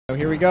So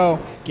here we go.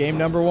 Game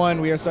number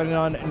 1. We are starting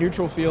on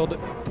neutral field.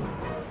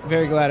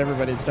 Very glad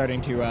everybody's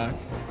starting to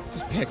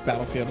just pick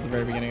battlefield at the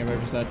very beginning of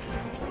every set.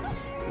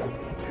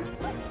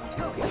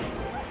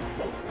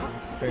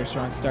 Very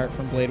strong start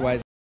from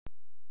Bladewise.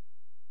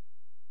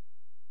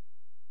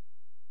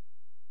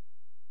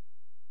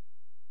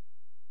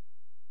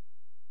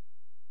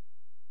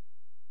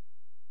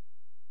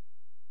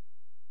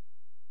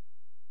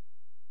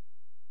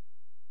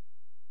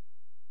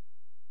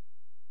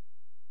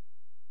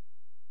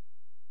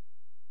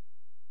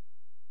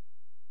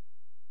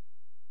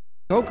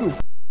 Goku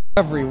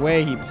every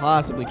way he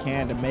possibly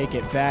can to make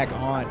it back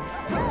on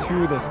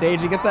to the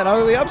stage. He gets that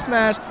early up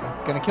smash.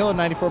 It's going to kill it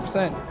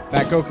 94%.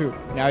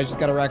 FatGoku. Now he's just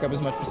got to rack up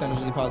as much percentage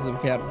as he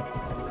possibly can. All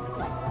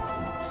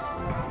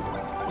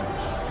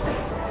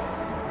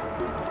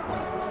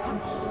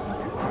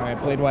right,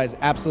 Bladewise,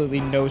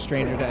 absolutely no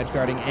stranger to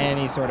edgeguarding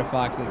any sort of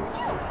foxes.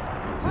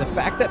 So the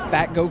fact that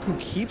FatGoku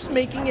keeps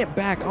making it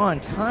back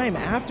on time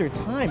after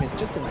time is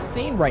just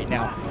insane right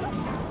now.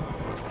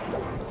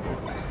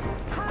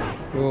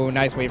 Ooh,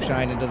 nice wave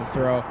shine into the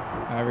throw.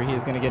 However, he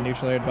is going to get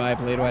neutralized by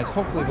Bladewise.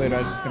 Hopefully,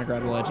 Bladewise is just going to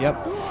grab the ledge.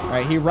 Yep. All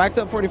right, he racked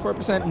up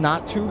 44%.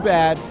 Not too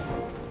bad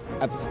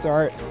at the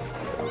start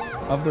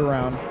of the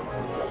round.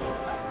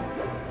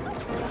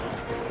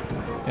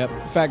 Yep,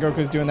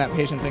 FatGoku's doing that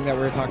patient thing that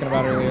we were talking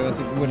about earlier. That's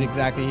what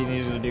exactly he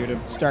needed to do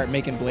to start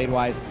making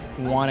Bladewise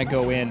want to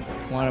go in,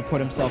 want to put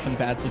himself in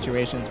bad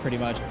situations pretty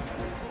much.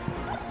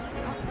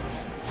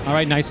 All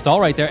right, nice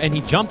stall right there, and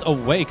he jumped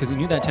away because he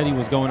knew that Teddy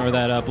was going, or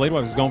that Bladewise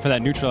was going for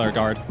that neutral air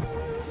guard.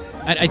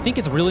 And I think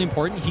it's really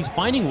important. He's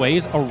finding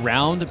ways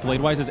around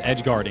Bladewise's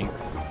edge guarding,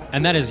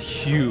 and that is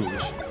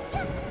huge.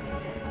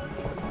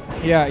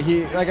 Yeah,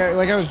 he like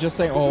I was just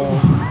saying. Oh,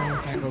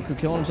 FatGoku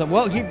killing himself.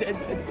 Well,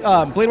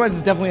 Bladewise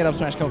is definitely at up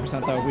smash kill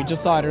percent though. We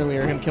just saw it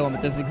earlier, him kill him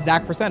at this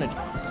exact percentage.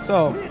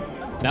 So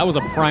that was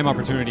a prime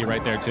opportunity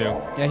right there too.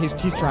 Yeah, he's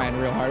trying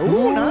real hard.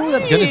 Ooh, nice.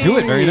 That's gonna do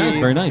it. Very nice.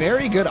 Very nice.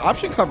 Very good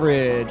option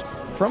coverage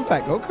from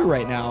FatGoku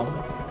right now.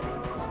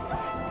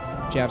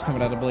 Jabs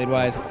coming out of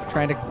Bladewise,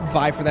 trying to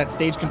vie for that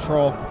stage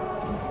control.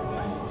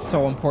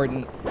 So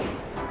important.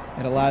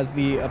 It allows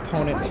the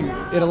opponent to,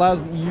 it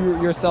allows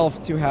you yourself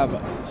to have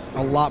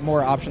a lot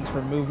more options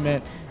for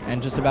movement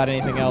and just about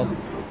anything else.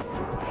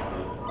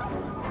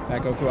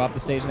 FatGoku off the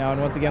stage now,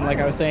 and once again, like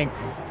I was saying,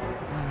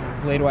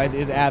 Bladewise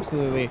is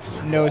absolutely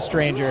no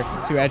stranger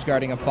to edge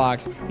guarding a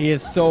fox. He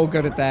is so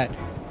good at that.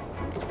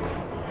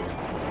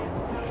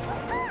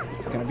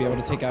 He's going to be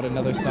able to take out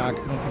another stock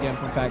once again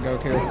from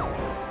FatGoku.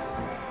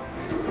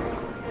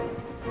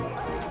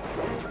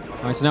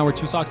 All right, so now we're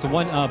 2 stocks to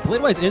 1.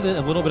 Bladewise is at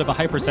a little bit of a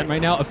high percent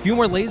right now. A few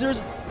more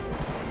lasers.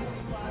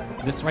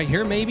 This right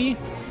here, maybe.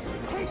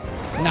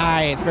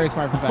 Nice, very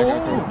smart from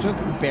FatGoku.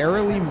 Just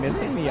barely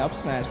missing the up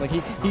smash. Like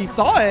he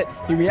saw it,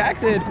 he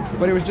reacted,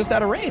 but it was just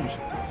out of range.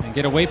 And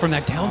get away from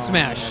that down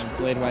smash. Man.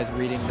 Bladewise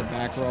reading the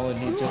back roll, and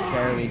he just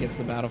barely gets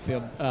the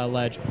battlefield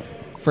ledge.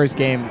 First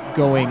game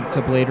going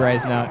to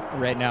Bladewise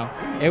right now.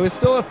 It was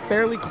still a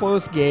fairly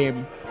close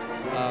game.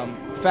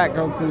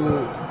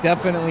 FatGoku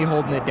definitely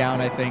holding it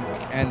down, I think,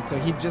 and so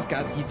he just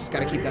got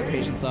to keep that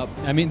patience up.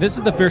 I mean, this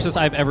is the fiercest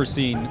I've ever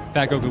seen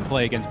FatGoku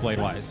play against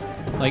Bladewise.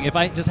 Like, if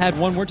I just had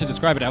one word to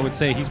describe it, I would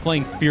say he's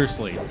playing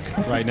fiercely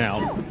right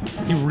now.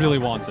 He really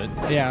wants it.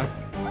 Yeah,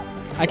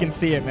 I can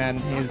see it, man.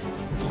 He's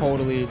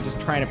totally just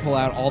trying to pull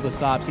out all the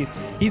stops.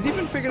 He's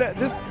even figured out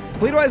this.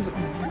 Bladewise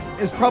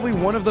is probably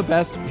one of the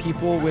best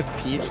people with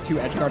Peach to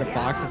edgeguard a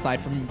fox, aside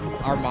from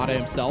Armada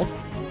himself.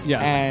 Yeah,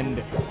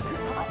 and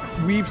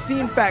we've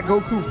seen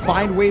FatGoku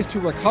find ways to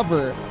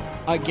recover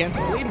against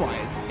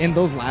Bladewise in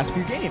those last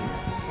few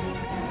games.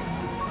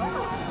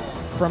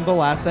 From the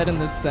last set and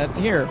this set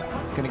here.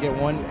 He's going to get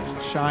one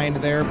shined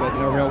there, but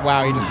no real.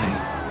 Wow, he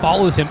just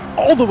follows him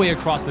all the way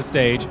across the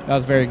stage. That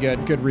was very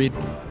good. Good read.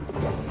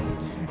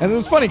 And it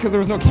was funny because there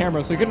was no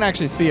camera, so you couldn't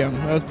actually see him.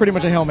 That was pretty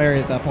much a Hail Mary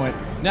at that point.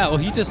 Yeah, well,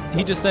 he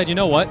just said, you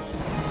know what?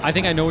 I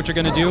think I know what you're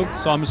going to do,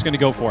 so I'm just going to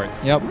go for it.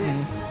 Yep.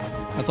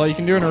 That's all you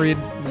can do in a read.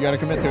 You got to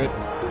commit to it.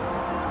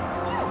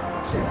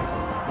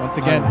 Once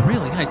again.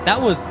 Really nice.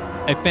 That was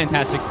a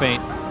fantastic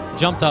feint.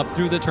 Jumped up,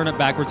 threw the turnip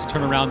backwards,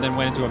 turn around, then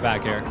went into a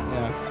back air.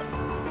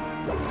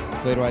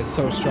 Yeah. Bladewise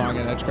so strong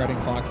at edge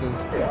guarding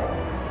foxes.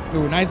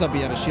 Ooh, nice up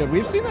B out of shield.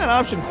 We've seen that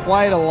option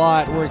quite a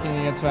lot working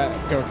against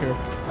FatGoku.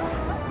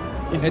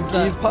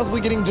 He's possibly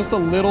getting just a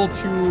little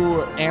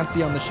too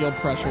antsy on the shield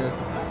pressure.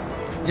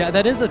 Yeah,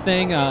 that is a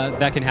thing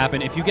that can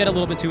happen. If you get a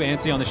little bit too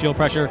antsy on the shield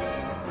pressure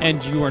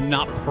and you are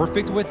not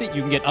perfect with it,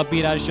 you can get up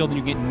B out of shield and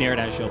you can get nared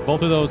out of shield.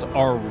 Both of those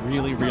are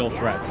really real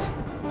threats.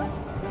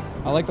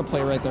 I like the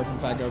play right there from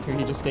FatGoku.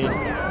 He just stayed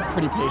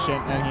pretty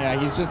patient, and yeah,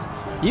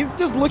 he's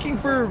just looking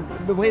for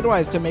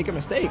Bladewise to make a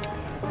mistake,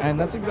 and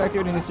that's exactly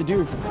what he needs to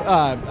do.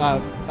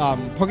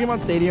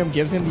 Pokemon Stadium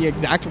gives him the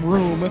exact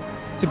room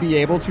to be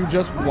able to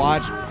just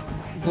watch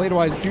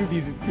Bladewise do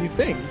these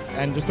things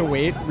and just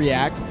await,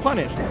 react,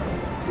 punish.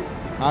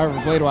 However,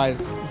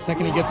 Bladewise, the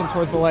second he gets him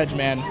towards the ledge,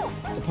 man,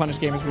 the punish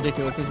game is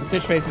ridiculous. There's a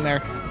Stitch face in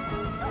there.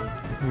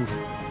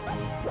 Oof.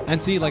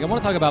 And see, like, I want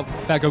to talk about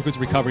FatGoku's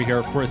recovery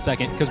here for a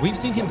second, because we've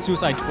seen him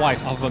suicide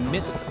twice off of a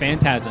missed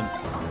Phantasm.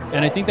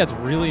 And I think that's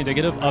really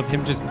indicative of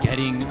him just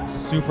getting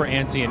super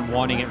antsy and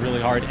wanting it really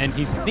hard. And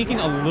he's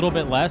thinking a little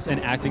bit less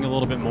and acting a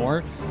little bit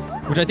more,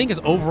 which I think is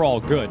overall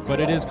good,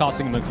 but it is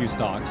costing him a few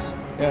stocks.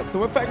 Yeah, so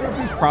what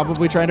FatGoku's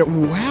probably trying to...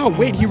 Wow,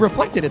 wait, he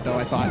reflected it, though,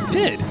 I thought. He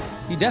did.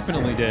 He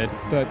definitely did.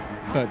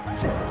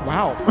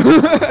 Wow.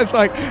 It's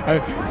like,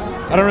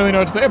 I don't really know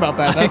what to say about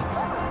that.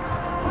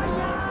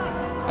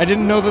 I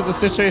didn't know that the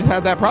Stitch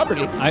had that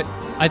property.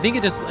 I think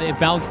it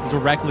bounced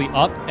directly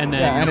up, and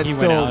then and he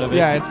still, went out of it.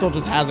 Yeah, it still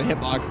just has a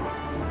hitbox.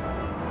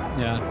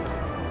 Yeah.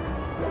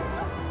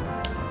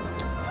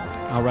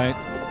 All right.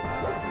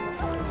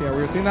 So yeah, we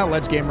were seeing that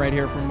ledge game right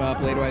here from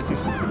Bladewise.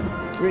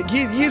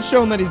 He's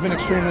shown that he's been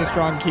extremely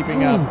strong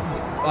keeping up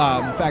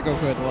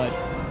FatGoku at the ledge.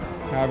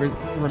 However,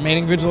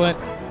 remaining vigilant,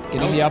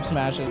 getting the up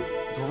smash.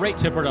 Great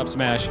tippered up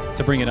smash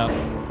to bring it up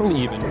to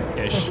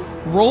even-ish.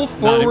 Roll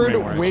forward,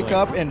 anymore, wake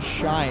up, and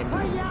shine.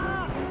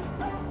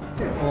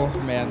 Oh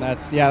man,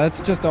 that's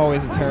just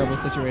always a terrible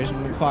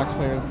situation when Fox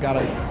players got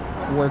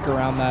to work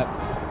around that.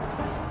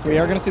 So we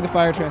are going to see the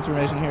fire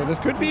transformation here. This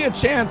could be a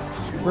chance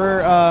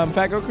for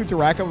FatGoku to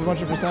rack up a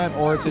bunch of %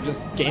 or to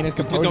just gain his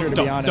composure, to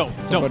be honest.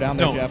 Don't go down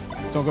there, Jeff.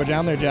 Don't go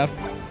down there, Jeff.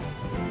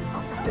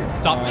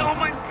 Stop. Oh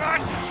my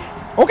god.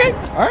 Okay,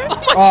 all right.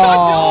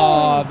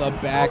 Oh, no. The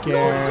back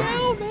air. Don't go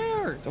down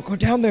there. Don't go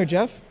down there,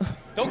 Jeff.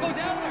 Don't go down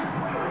there.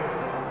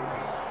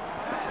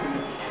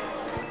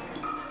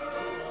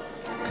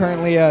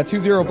 Currently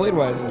 2-0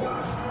 Bladewise,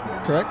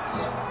 correct?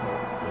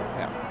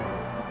 Yeah.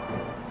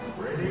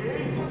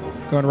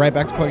 Going right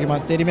back to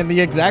Pokemon Stadium in the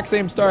exact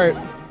same start.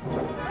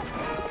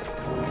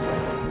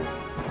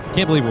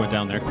 Can't believe we went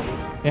down there.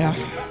 Yeah.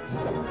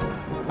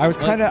 I was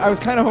kind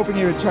of hoping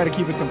he would try to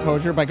keep his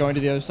composure by going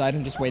to the other side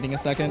and just waiting a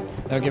second.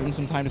 That would give him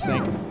some time to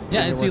think.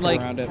 Yeah, and see,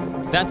 like,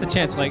 that's a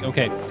chance. Like,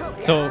 okay,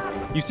 so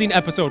you've seen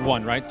Episode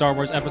 1, right? Star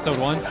Wars Episode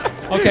 1.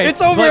 Okay,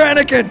 it's over,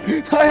 Anakin.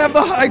 I have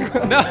the high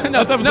ground. No,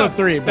 that's Episode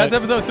 3. But. That's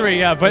Episode 3.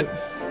 Yeah, but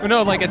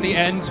no, like at the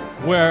end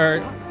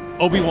where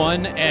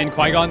Obi-Wan and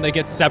Qui-Gon, they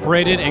get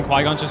separated and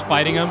Qui-Gon's just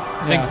fighting him.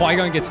 Yeah. Then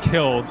Qui-Gon gets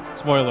killed.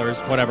 Spoilers,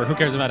 whatever. Who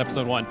cares about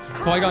Episode 1?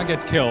 Qui-Gon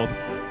gets killed.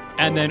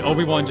 And then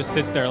Obi-Wan just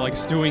sits there like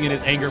stewing in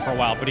his anger for a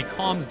while, but he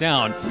calms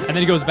down, and then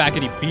he goes back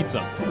and he beats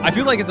him. I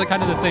feel like it's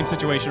kind of the same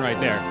situation right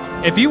there.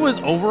 If he was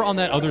over on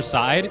that other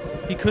side,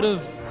 he could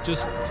have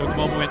just took a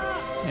moment, went,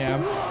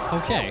 yeah,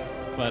 okay.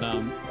 But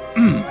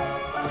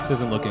this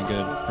isn't looking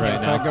good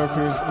right now.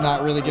 FatGoku's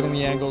not really getting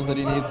the angles that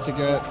he needs to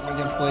get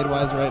against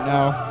Bladewise right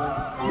now.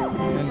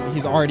 And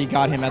he's already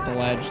got him at the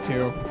ledge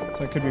too,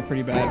 so it could be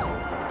pretty bad.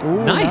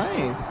 Ooh,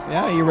 nice.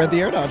 Yeah, you read the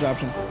air dodge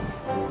option.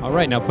 All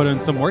right, now put in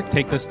some work,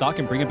 take this stock,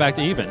 and bring it back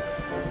to even.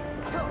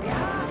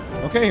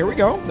 Okay, here we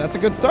go. That's a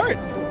good start.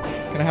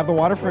 Gonna have the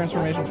water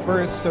transformation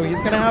first, so he's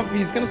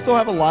gonna still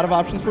have a lot of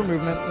options for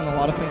movement and a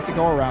lot of things to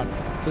go around.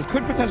 So this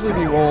could potentially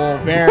be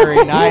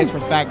very nice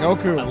from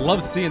FatGoku. I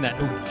love seeing that.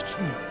 Ooh,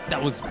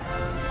 that was.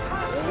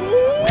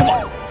 Come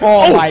on.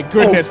 Oh my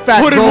goodness,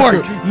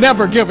 FatGoku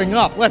never giving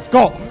up. Let's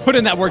go. Put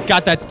in that work,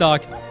 got that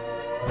stock.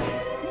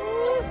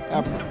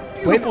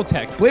 Beautiful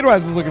tech.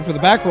 Bladewise was looking for the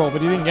back roll,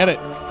 but he didn't get it.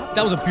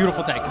 That was a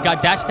beautiful tech.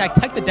 Got dash attack,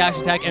 tech the dash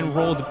attack, and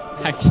rolled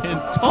back in.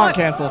 Taunt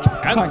cancel.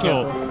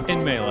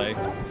 In melee.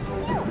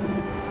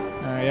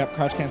 Yep,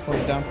 crouch cancel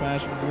and down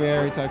smash.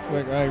 Very tech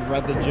quick. He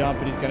read the jump,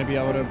 and he's going to be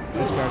able to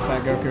edge guard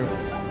FatGoku.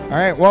 All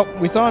right, well,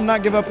 we saw him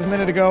not give up a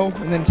minute ago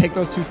and then take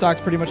those 2 stocks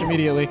pretty much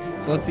immediately.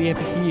 So let's see if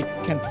he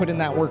can put in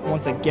that work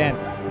once again.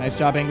 Nice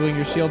job angling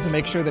your shield to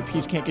make sure that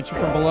Peach can't get you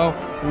from below.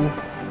 Oof,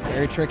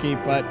 very tricky,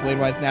 but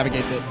Bladewise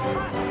navigates it.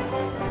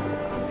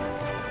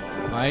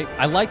 Right.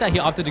 I like that he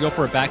opted to go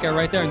for a back air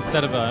right there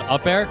instead of an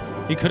up air.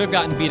 He could have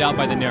gotten beat out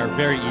by the Nair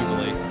very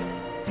easily.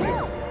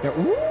 Yeah,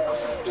 ooh,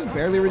 just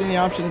barely reading the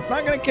option. It's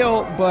not going to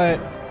kill, but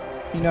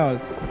he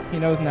knows. He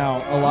knows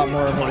now a lot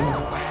more of it. One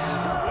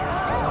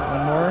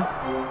more.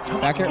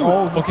 Back air.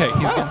 Oh, okay.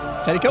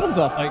 Teddy killed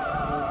himself.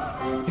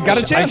 He's got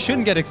a chance. I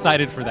shouldn't get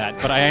excited for that,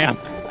 but I am.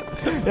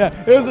 Yeah,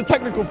 it was a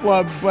technical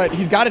flub, but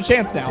he's got a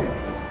chance now.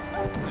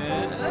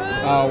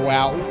 Oh,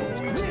 wow.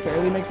 He just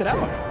barely makes it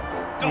out.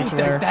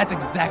 That's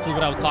exactly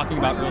what I was talking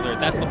about earlier.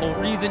 That's the whole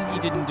reason he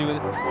didn't do it.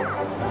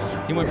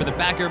 He went for the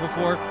back air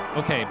before.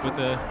 Okay, but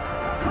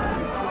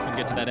he's going to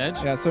get to that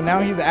edge. Yeah, so now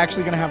he's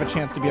actually going to have a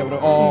chance to be able to...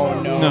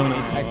 Oh, no.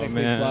 He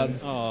technically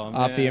flubs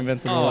off the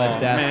invincible edge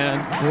dash.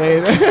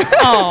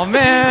 Oh,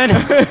 man.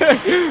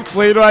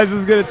 Bladewise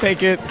is going to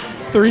take it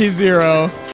 3-0.